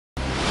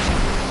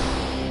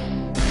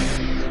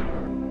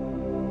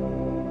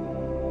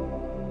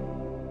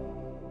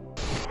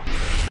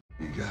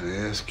gotta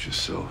ask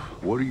yourself,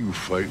 what are you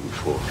fighting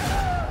for?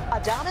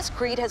 Adonis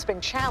Creed has been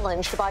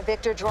challenged by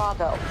Victor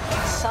Drago,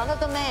 son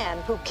of the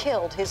man who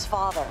killed his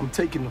father. I'm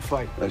taking the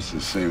fight. That's the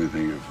same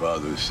thing your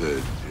father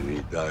said, and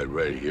he died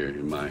right here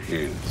in my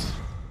hands.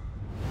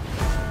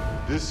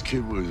 This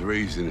kid was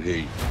raised in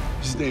hate.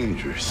 It's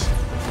dangerous.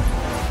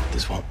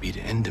 This won't be the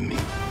end of me.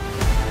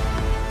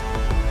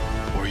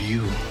 Or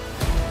you.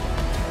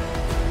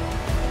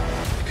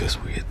 Because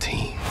we're a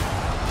team.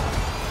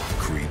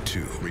 Creed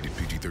 2, rated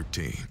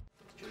PG-13.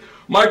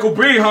 Michael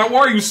B., how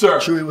are you, sir?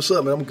 Chewy, what's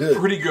up, man? I'm good.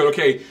 Pretty good.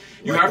 Okay,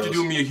 you have to Likewise.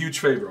 do me a huge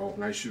favor. Oh,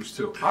 nice shoes,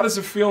 too. How does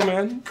it feel,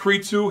 man?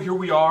 Creed 2, here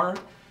we are.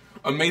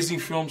 Amazing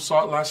film,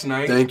 saw it last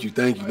night. Thank you,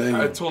 thank you, thank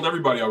you. I told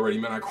everybody already,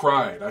 man. I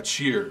cried. I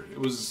cheered. It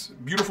was a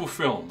beautiful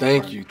film.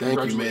 Thank you, man.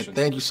 Congratulations.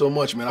 Thank you so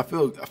much, man. I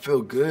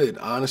feel good,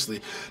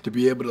 honestly, to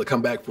be able to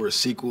come back for a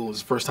sequel. It's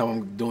the first time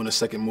I'm doing a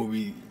second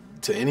movie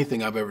to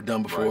anything I've ever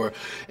done before, Right.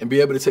 and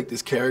be able to take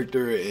this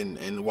character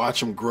and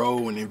watch him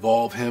grow and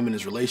involve him in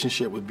his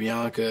relationship with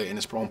Bianca and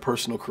his own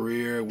personal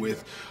career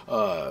with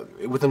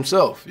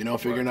himself, you know,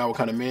 figuring out what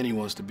kind of man he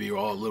wants to be, or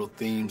all little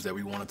themes that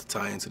we wanted to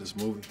tie into this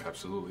movie.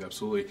 Absolutely,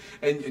 absolutely.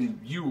 And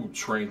you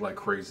trained like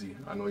crazy.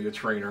 I know you're a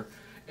trainer,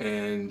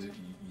 and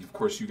of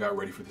course you got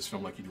ready for this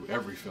film like you do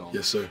every film.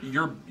 Yes, sir.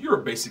 You're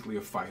basically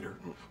a fighter.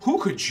 Who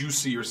could you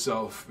see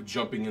yourself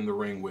jumping in the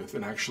ring with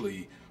and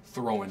actually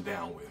throwing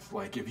down with?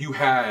 Like if you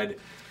had...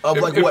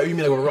 What? You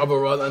mean like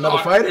another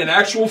fighter? An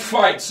actual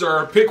fight,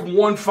 sir. Pick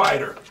one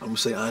fighter. I'm going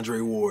to say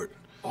Andre Ward.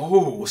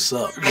 Oh. What's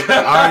up?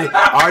 I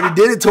already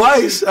did it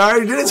twice. No.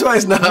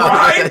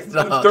 Right?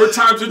 No. Third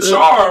time's a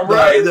charm,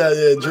 right?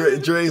 Yeah.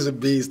 Dre's a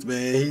beast,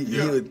 man. He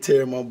would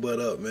tear my butt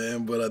up,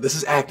 man. But this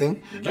is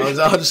acting.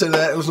 I'll just say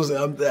that.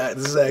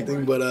 This is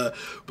acting. Right.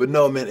 But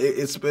no, man.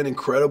 It's been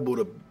incredible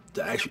to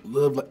actually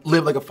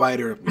live like a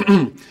fighter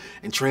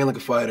and train like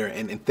a fighter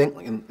and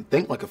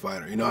think like a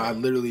fighter. You know, I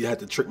literally had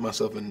to trick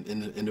myself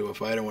into a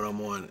fighter when I'm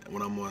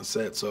on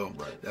set. So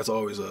that's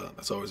always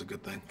a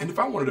good thing. And if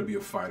I wanted to be a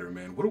fighter,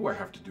 man, what do I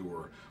have to do,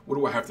 or what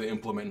do I have to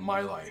implement in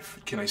my life?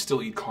 Can I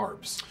still eat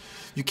carbs?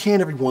 You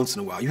can every once in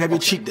a while. You have your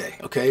cheat day,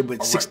 okay? But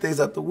All 6 right. days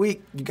out the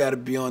week, you got to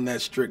be on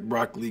that strict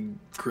broccoli,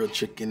 grilled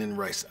chicken, and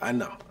rice. I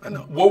know.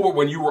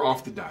 When you were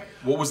off the diet,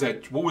 what was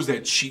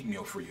that cheat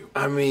meal for you?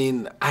 I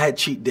mean, I had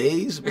cheat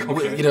days, you know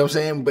what I'm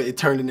saying? But it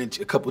turned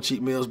into a couple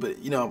cheat meals. But,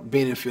 you know,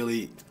 being in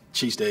Philly,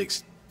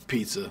 cheesesteaks,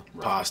 pizza,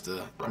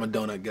 pasta. I'm a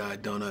donut guy,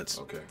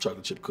 donuts,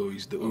 chocolate chip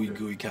cookies, the ooey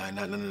gooey kind,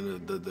 not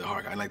none of the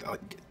hard kind. I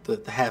like the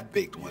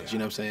half-baked ones, you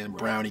know what I'm saying?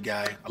 Brownie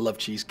guy. I love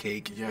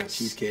cheesecake. Yes.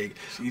 Cheesecake.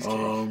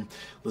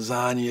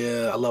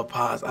 Lasagna. I love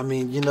pasta. I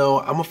mean, you know,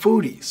 I'm a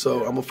foodie,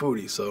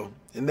 so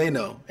and they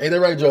know. Ain't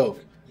that right, Joe?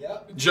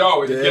 Yep.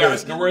 Joe,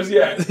 yes. Where's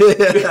he at?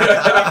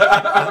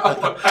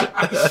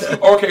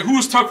 Okay, who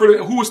was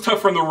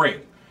tougher in the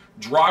ring?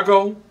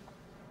 Drago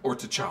or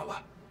T'Challa?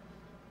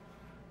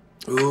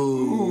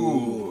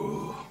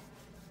 Ooh.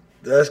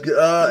 That's good.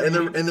 I'm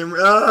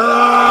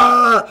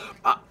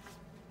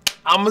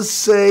gonna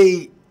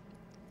say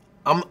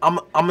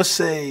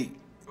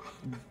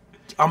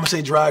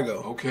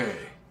Drago. Okay.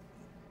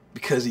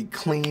 Because he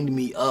cleaned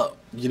me up.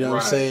 You know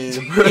what I'm Right.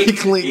 saying? He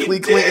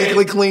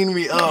cleaned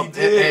me up. He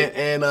did.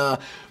 And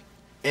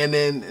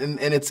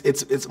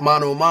it's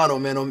mano a mano,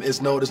 man.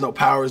 There's no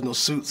powers, no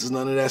suits, there's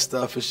none of that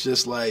stuff. It's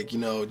just like, you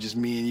know, just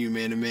me and you,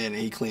 man to man,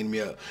 and he cleaned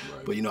me up.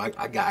 Right. But you know,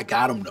 I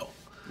got him though.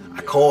 Yeah.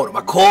 I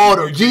caught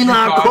him. Gina,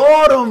 I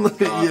caught him.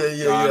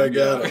 I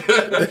got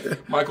him.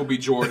 Michael B.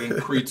 Jordan,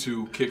 Creed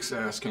 2, kicks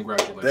ass.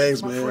 Congratulations.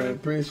 Thanks, my man. friend.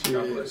 Appreciate it.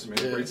 God bless, man.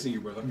 Yeah. Great seeing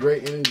you, brother.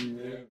 Great energy,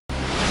 man.